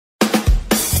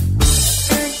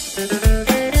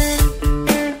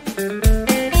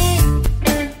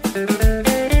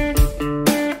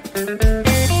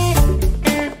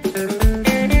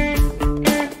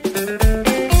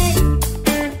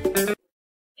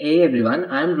Hey everyone,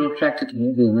 I'm Rotaract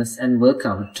Dion Gomes and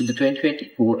welcome to the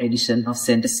 2024 edition of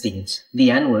Center Stage, the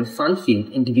annual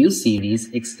fun-filled interview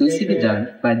series exclusively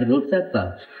done by the Rotaract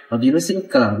Club of University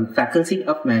of Columbia Faculty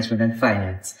of Management and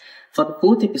Finance. For the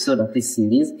fourth episode of this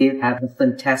series, we'll have a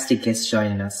fantastic guest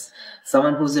joining us,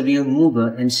 someone who's a real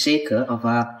mover and shaker of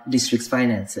our district's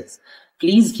finances.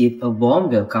 Please give a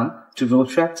warm welcome to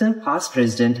Rotaract Past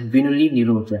President Vinuri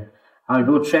Nirodya, our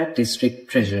Rotaract District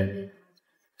Treasurer.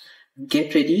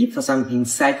 Get ready for some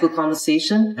insightful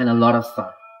conversation and a lot of fun.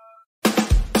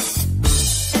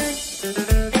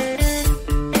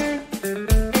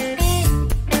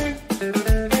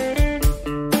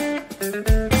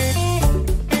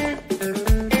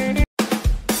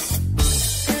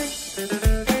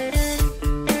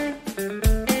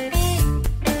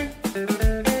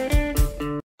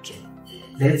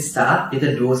 Let's start with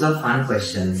a dose of fun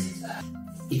questions.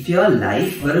 If your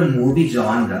life were a movie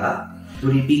genre,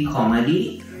 would it be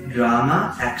comedy,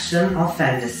 drama, action or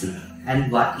fantasy?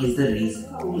 And what is the reason?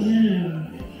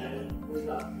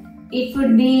 It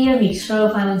would be a mixture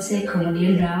of, I would say, comedy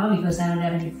and drama because I'm a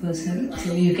dramatic person.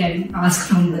 So you can ask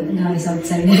from the guys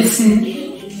outside.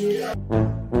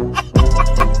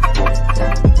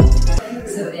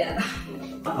 So yeah.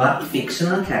 What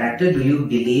fictional character do you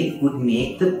believe would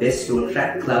make the best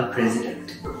Rotaract Club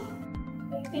president?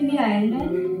 Maybe Iron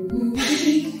Man.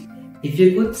 If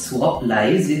you could swap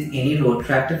lives with any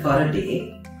Rotaractor for a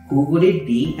day, who would it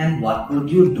be and what would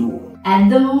you do? At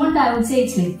the moment, I would say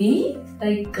it's me.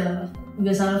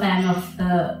 Because I'm a fan of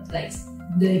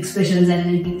the expressions and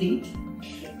everything.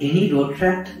 Any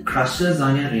Rotaract crushes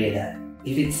on your radar?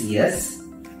 If it's yes,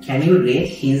 can you rate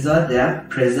his or their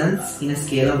presence in a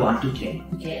scale of 1 to 10?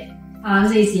 Okay.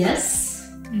 Answer is yes.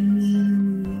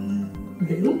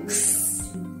 The looks.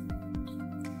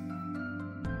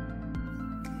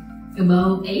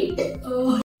 About 8.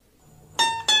 Oh.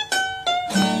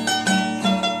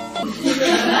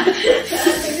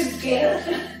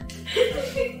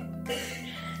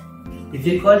 If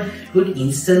you could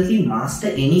instantly master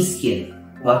any skill,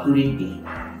 what would it be?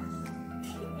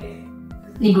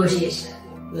 Negotiation.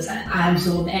 Because I am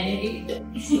so bad at it.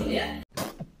 So yeah.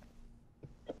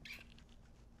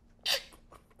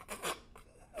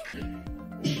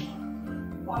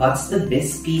 What's the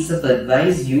best piece of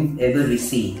advice you've ever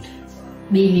received?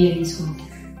 Be really smart.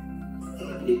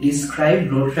 Describe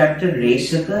Rotaractor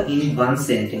Reshaka in one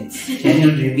sentence. Can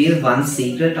you reveal one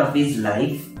secret of his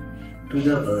life to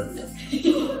the earth?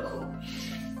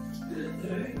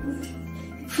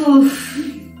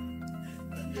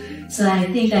 So I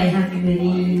think I have to be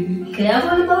very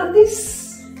careful about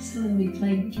this. So it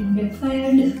might get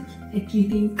fired. What do you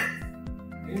think?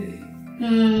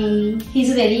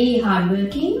 He's very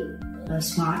hardworking,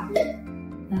 smart,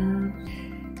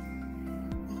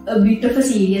 a bit of a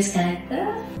serious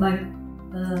character, but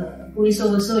who is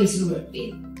also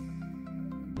extroverted.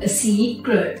 A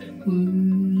secret.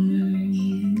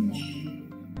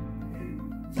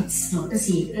 It's not a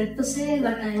secret to say,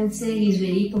 but I would say he's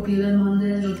very popular among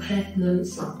the Rotaract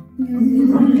girls.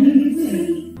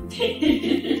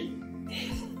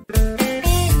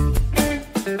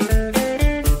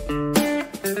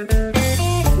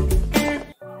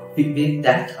 With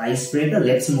that icebreaker,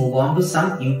 let's move on to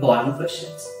some important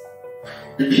questions.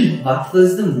 What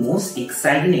was the most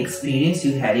exciting experience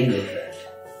you had in Rotaract?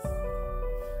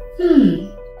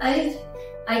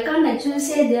 I can't actually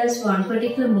say there's one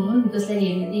particular moment because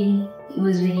everything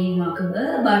was very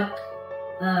remarkable, but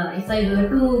if I were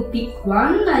to pick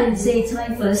one, I would say it's my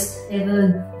first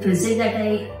ever project that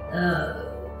I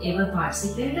ever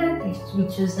participated,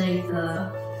 which was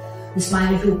the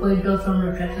Smile 2.0 from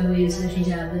Rotaract University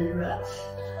Javel.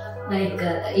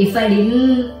 If I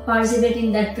didn't participate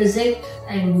in that project,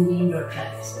 I would be in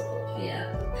Rotaract. So, yeah.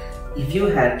 If you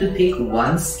had to pick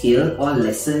one skill or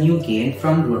lesson you gained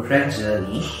from Rotaract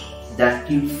journey that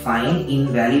you find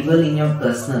invaluable in your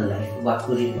personal life, what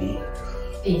would it be?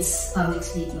 It's public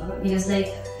speaking. Because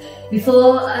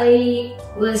before I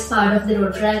was part of the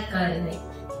Rotaract,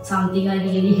 something I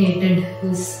really hated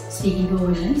was speaking to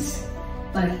audience.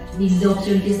 But with the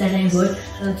opportunities that I got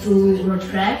through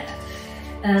Rotaract,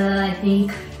 I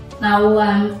think now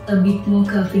I'm a bit more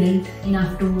confident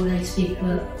enough to speak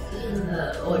to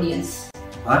the audience.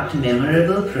 What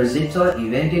memorable project or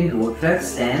event in Rotaract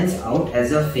stands out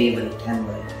as your favorite and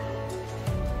why?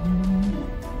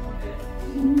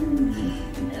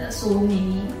 There are so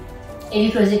many.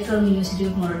 Any project from University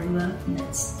of Nirodya,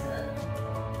 that's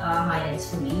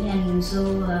highlights for me, and also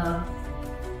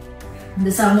the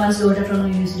someone's daughter from the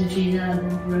University of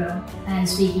Treasurer and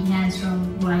speaking hands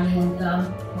from my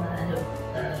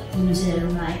University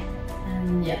alumni,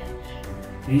 and yeah.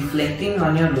 Reflecting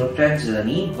on your Rotaract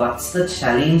journey, what's the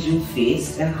challenge you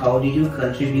faced and how did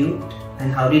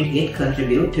it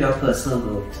contribute to your personal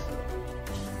growth?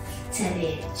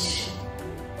 Challenge.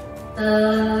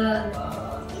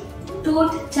 Two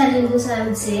challenges I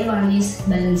would say. One is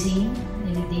balancing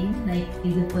everything, like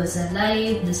with the personal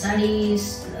life, the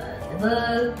studies, the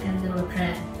work, and the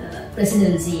Rotaract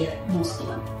presidency, mostly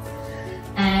one.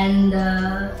 And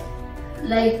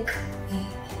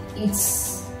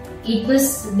it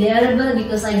was bearable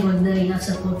because I got the enough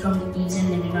support from each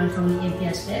and everyone from every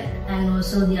aspect. And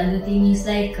also the other thing is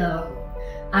like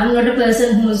I'm not a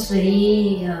person who's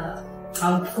very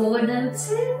outforward, I would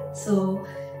say. So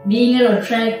being a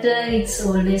Rotaractor, it's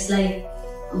always like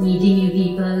meeting new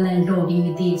people and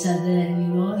talking with each other,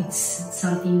 and it's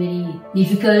something very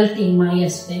difficult in my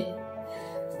aspect.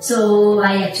 So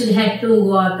I actually had to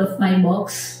go out of my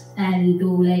box and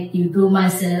to like improve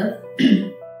myself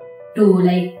to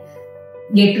like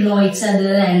get to know each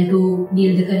other and to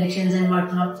build the connections and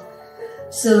whatnot.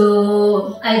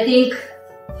 So I think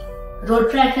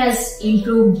Rotaract has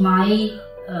improved my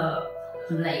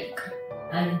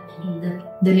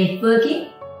the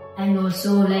networking and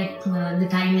also like the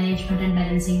time management and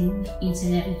balancing each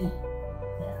and everything.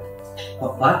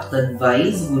 What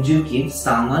advice would you give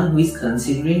someone who is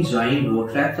considering joining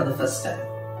Rotaract for the first time?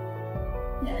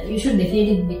 Yeah, you should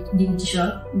definitely give it a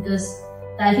shot because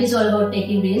life is all about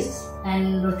taking risks,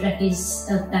 and Rotaract is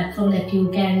a platform that you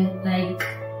can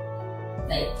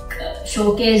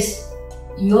showcase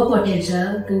your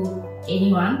potential to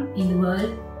anyone in the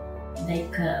world,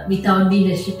 without being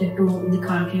restricted to the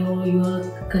country or your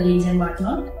colleagues and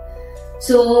whatnot.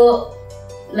 So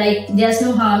there's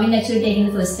no harm in actually taking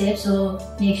the first step, so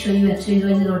make sure you actually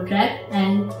join the Rotaract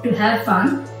and to have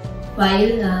fun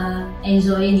while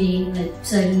enjoying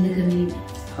serving the community.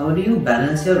 How do you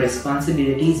balance your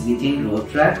responsibilities within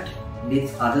Rotaract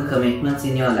with other commitments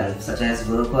in your life, such as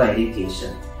work or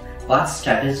education? What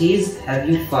strategies have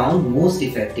you found most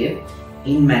effective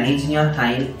in managing your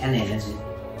time and energy?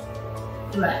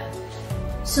 Right.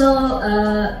 So,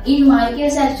 in my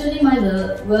case, actually, my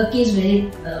work is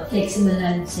very flexible,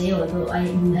 I would say, although I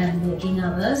do have working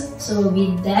hours. So,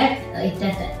 with that,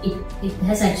 it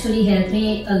has actually helped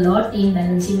me a lot in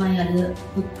balancing my other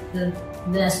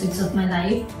the aspects of my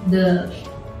life, the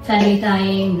family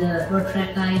time, the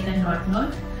Rotaract life, and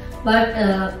whatnot. But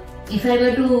if I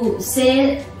were to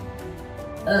say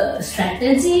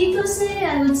strategy to say,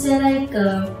 I would say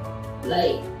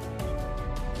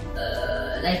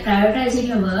prioritizing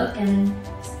your work and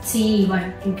see what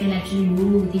you can actually do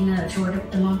within a short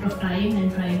amount of time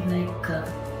and try to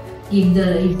give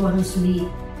the importance to the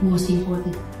most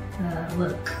important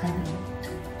work at the moment.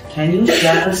 Can you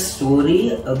share a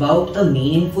story about a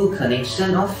meaningful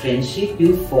connection or friendship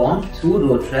you formed through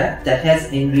Rotaract that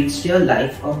has enriched your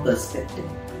life or perspective?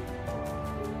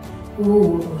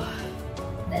 Oh,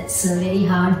 that's a very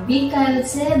hard pick, I would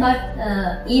say, but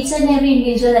each and every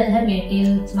individual that I have met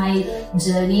in my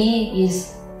journey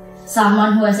is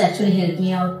someone who has actually helped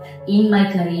me out in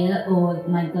my career or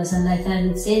my personal life, I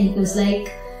would say, because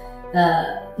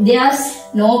there's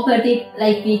no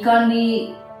particular, we can't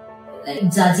be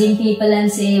judging people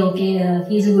and say, okay,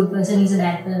 he's a good person, he's a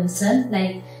bad person.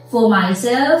 For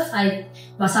myself,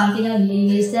 something I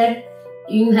believe is that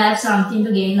you have something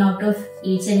to gain out of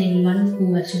each and everyone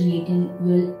who actually meet in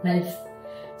your life.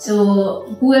 So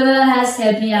whoever has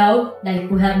helped me out,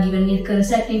 who have given me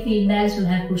constructive feedbacks, who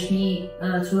have pushed me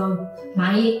throughout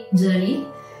my journey,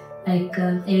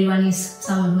 everyone is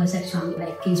someone who has actually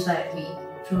inspired me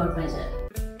throughout my journey.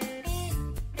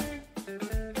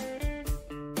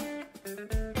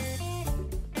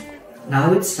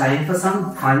 Now it's time for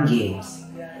some fun games.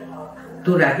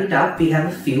 To wrap it up, we have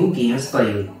a few games for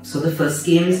you. So the first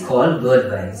game is called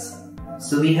Wordwise.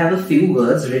 So we have a few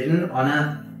words written on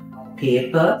a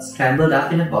paper scrambled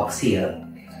up in a box here.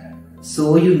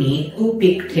 So you need to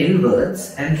pick 10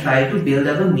 words and try to build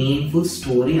up a meaningful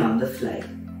story on the fly.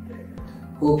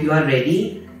 Hope you are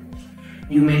ready.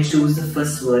 You may choose the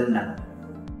first word now.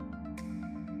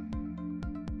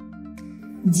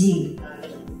 G.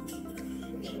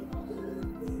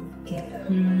 Okay.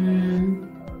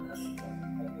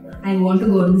 I want to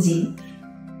go to the gym.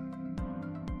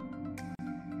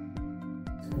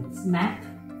 It's map.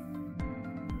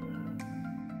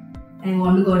 I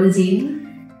want to go to the gym.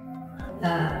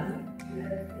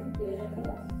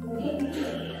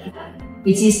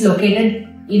 Which is located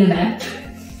in a map.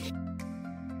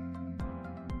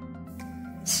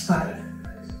 Spy.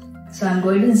 So I'm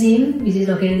going to the gym, which is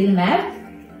located in a map,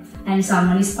 and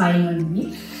someone is spying on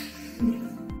me.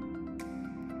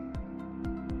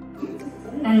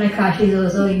 And my crush is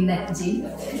also in that gym.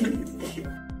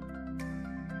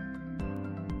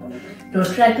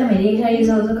 Rotaract America is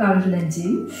also come to that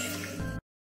gym.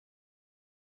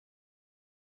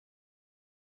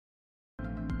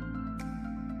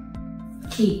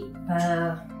 Key.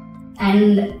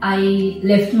 And I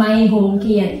left my home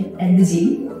key at the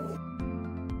gym.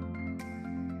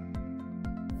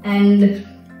 And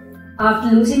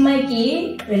after losing my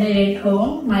key, when I went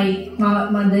home, my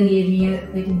mother gave me a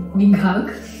big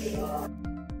hug.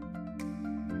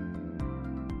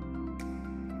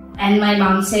 And my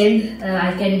mom said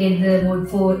I can get the award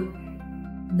for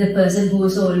the person who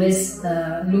is always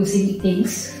losing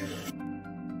things.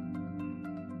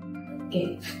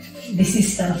 Okay, this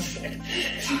is tough.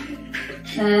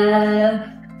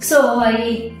 So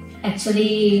I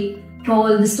actually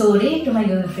told the story to my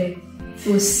girlfriend,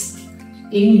 who's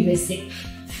in USA.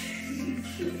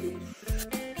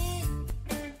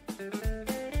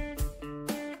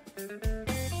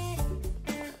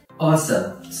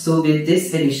 Awesome. So with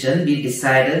this edition, we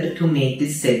decided to make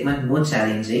this segment more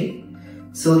challenging.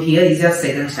 So here is your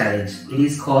second challenge. It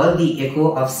is called the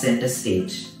Echo of Center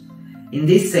Stage. In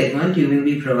this segment, you will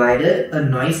be provided a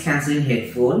noise cancelling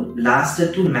headphone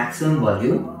blasted to maximum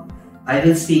volume. I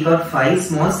will speak out 5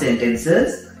 small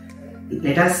sentences.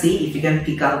 Let us see if you can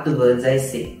pick out the words I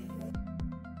say.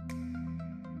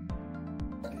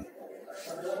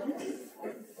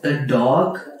 A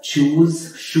dog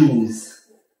chews shoes.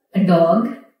 A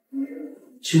dog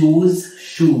Choose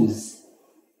shoes.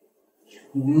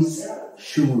 Choose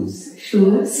shoes.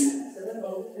 shoes.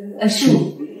 A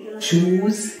shoe.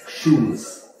 Choose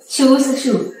shoes. Choose a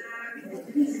shoe.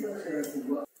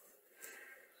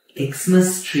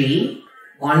 Xmas tree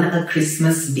on a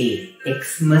Christmas day.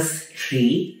 Xmas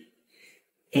tree.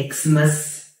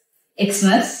 Xmas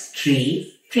Xmas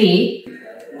tree tree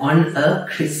on a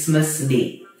Christmas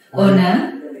day. on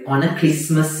a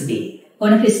Christmas day.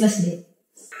 a Christmas day.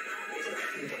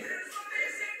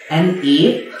 An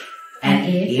ape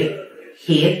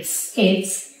hates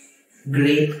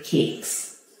grape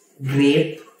cakes.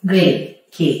 Grape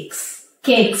cakes.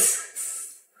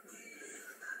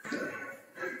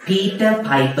 Peter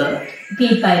Piper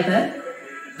Pied Piper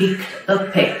picked a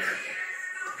peck.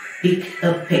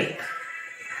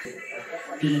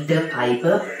 Peter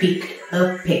Piper picked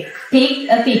a peck. picked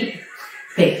a pig.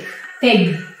 Peck.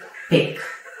 Pig.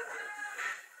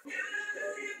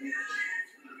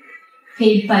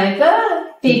 Pied Piper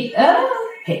picked a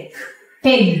Peck.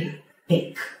 pig.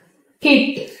 Peck.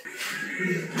 Kit.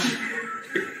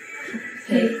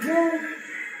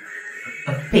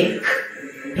 A peck.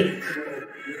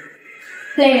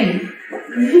 Plane.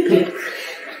 Peck.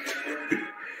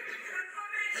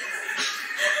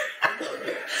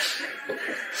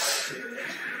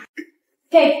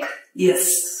 Peck.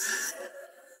 Yes.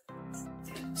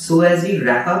 So as we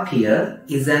wrap up here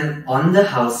is an on the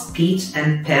house peach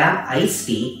and pear iced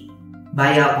tea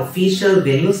by our official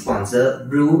venue sponsor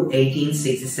Brew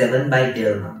 1867 by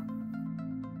Delma.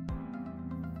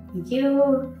 Thank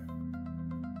you.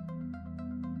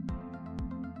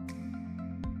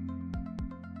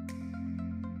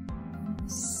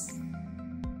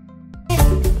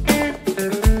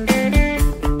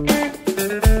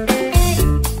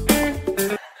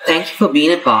 Thank you for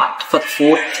being a part for the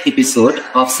 4th episode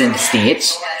of Center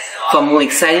Stage. For more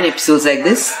exciting episodes like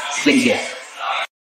this, click here.